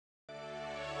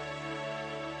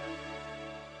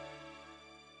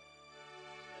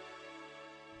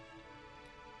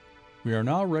We are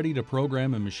now ready to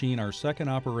program and machine our second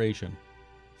operation.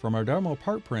 From our demo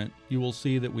part print, you will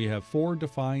see that we have 4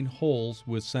 defined holes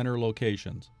with center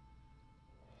locations.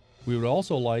 We would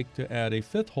also like to add a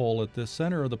 5th hole at the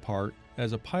center of the part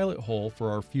as a pilot hole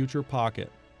for our future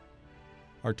pocket.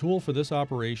 Our tool for this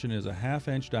operation is a 1/2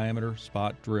 inch diameter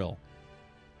spot drill.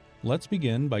 Let's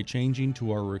begin by changing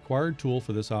to our required tool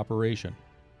for this operation.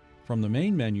 From the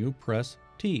main menu, press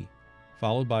T,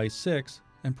 followed by 6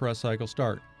 and press cycle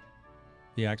start.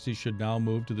 The axis should now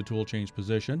move to the tool change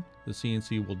position. The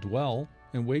CNC will dwell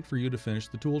and wait for you to finish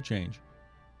the tool change.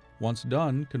 Once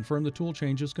done, confirm the tool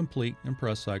change is complete and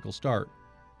press cycle start.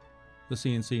 The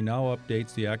CNC now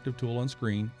updates the active tool on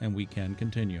screen and we can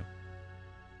continue.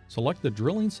 Select the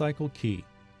drilling cycle key.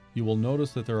 You will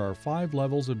notice that there are 5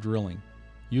 levels of drilling.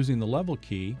 Using the level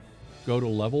key, go to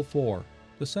level 4,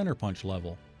 the center punch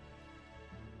level.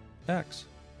 X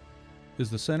is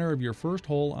the center of your first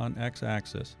hole on X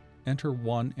axis. Enter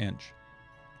 1 inch.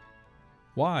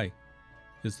 Y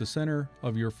is the center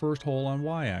of your first hole on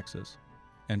Y axis.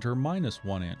 Enter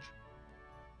 -1 inch.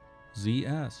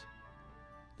 ZS.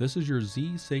 This is your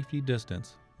Z safety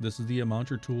distance. This is the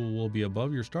amount your tool will be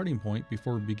above your starting point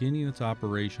before beginning its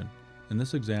operation. In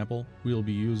this example, we will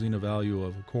be using a value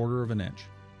of 1/4 of an inch.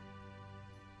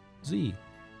 Z.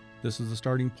 This is the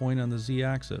starting point on the Z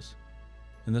axis.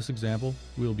 In this example,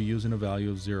 we will be using a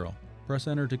value of 0. Press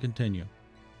enter to continue.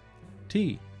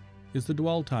 T is the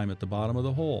dwell time at the bottom of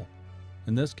the hole.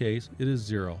 In this case, it is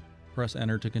 0. Press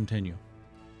enter to continue.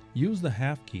 Use the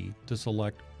 1/2 key to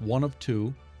select one of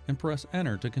 2 and press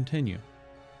enter to continue.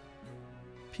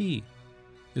 P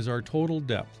is our total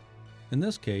depth. In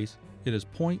this case, it is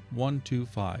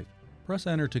 0.125. Press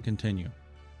enter to continue.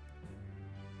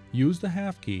 Use the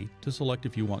 1/2 key to select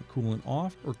if you want coolant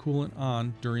off or coolant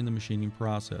on during the machining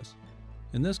process.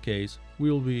 In this case,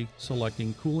 we will be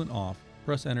selecting coolant off.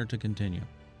 Press enter to continue.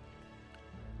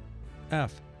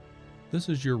 F. This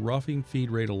is your roughing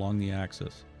feed rate along the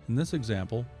axis. In this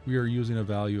example, we are using a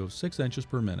value of 6 inches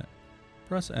per minute.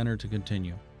 Press enter to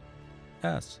continue.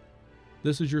 S.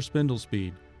 This is your spindle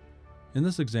speed. In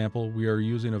this example, we are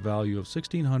using a value of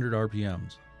 1600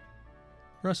 RPMs.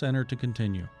 Press enter to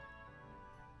continue.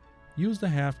 Use the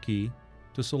 1/2 key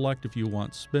to select if you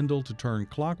want spindle to turn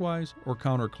clockwise or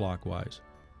counterclockwise.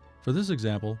 For this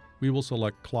example, we will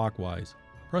select clockwise.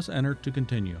 Press enter to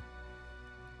continue.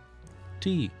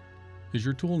 T is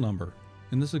your tool number.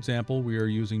 In this example, we are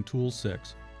using tool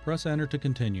 6. Press enter to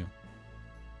continue.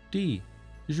 D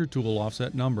is your tool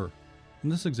offset number. In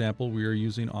this example, we are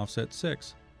using offset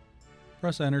 6.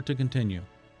 Press enter to continue.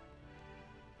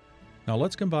 Now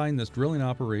let's combine this drilling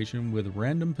operation with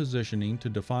random positioning to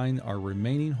define our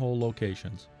remaining hole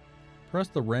locations. Press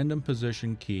the random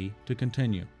position key to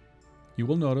continue. You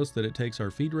will notice that it takes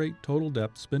our feed rate, total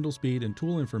depth, spindle speed, and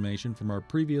tool information from our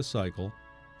previous cycle.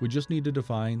 We just need to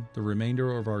define the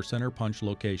remainder of our center punch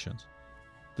locations.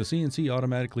 The CNC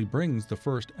automatically brings the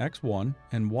first X1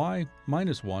 and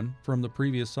Y-1 from the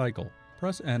previous cycle.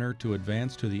 Press enter to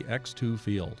advance to the X2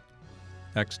 field.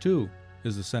 X2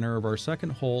 is the center of our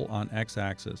second hole on X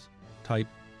axis. Type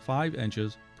 5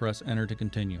 inches, press enter to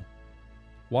continue.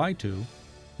 Y2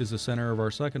 is the center of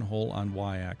our second hole on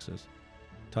Y axis.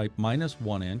 Type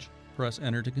 -1 inch, press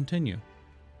enter to continue.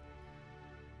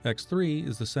 X3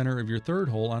 is the center of your third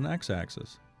hole on X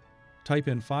axis. Type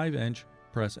in 5 inch,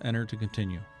 press enter to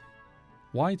continue.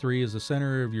 Y3 is the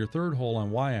center of your third hole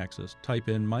on Y axis. Type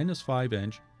in -5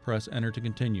 inch, press enter to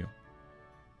continue.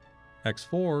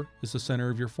 X4 is the center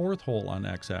of your fourth hole on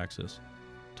X axis.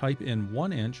 Type in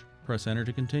 1 inch, press enter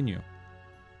to continue.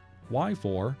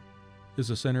 Y4 is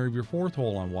the center of your fourth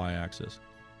hole on Y axis.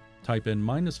 Type in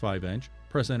 -5 inch,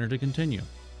 press enter to continue.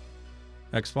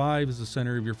 X5 is the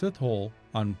center of your fifth hole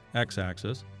on X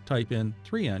axis. Type in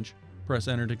 3 inch, press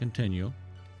enter to continue.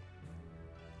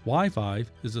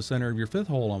 Y5 is the center of your fifth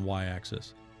hole on Y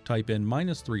axis. Type in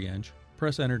 -3 inch,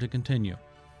 press enter to continue.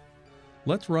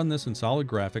 Let's run this in solid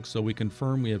graphics so we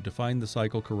confirm we have defined the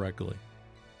cycle correctly.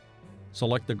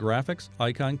 Select the graphics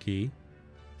icon key.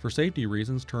 For safety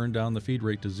reasons, turn down the feed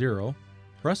rate to 0.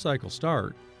 Press cycle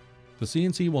start. The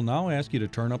CNC will now ask you to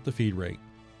turn up the feed rate.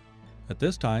 At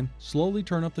this time, slowly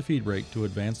turn up the feed rate to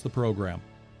advance the program.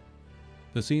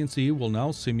 The CNC will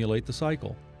now simulate the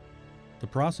cycle. The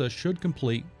process should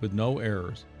complete with no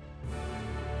errors.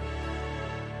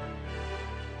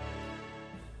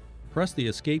 Press the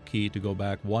Escape key to go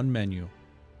back one menu.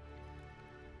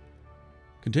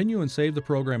 Continue and save the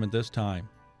program at this time.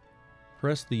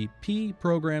 Press the P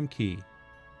program key.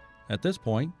 At this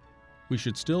point, we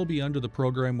should still be under the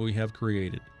program we have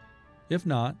created. If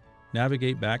not,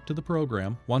 navigate back to the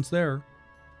program. Once there,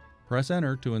 Press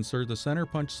Enter to insert the center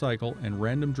punch cycle and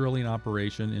random drilling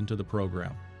operation into the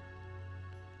program.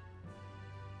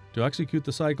 To execute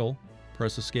the cycle,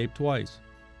 press Escape twice.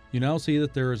 You now see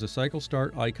that there is a cycle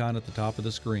start icon at the top of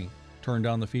the screen. Turn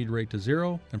down the feed rate to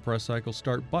 0 and press Cycle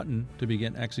Start button to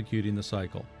begin executing the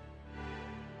cycle.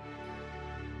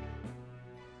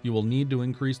 You will need to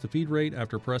increase the feed rate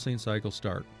after pressing Cycle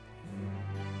Start.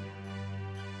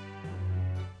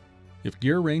 If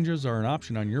gear ranges are an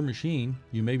option on your machine,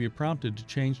 you may be prompted to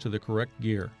change to the correct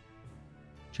gear.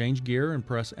 Change gear and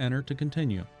press Enter to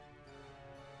continue.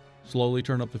 Slowly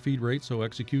turn up the feed rate so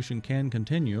execution can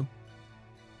continue.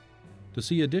 To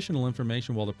see additional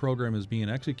information while the program is being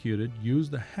executed, use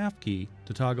the half key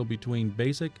to toggle between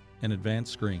Basic and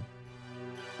Advanced Screen.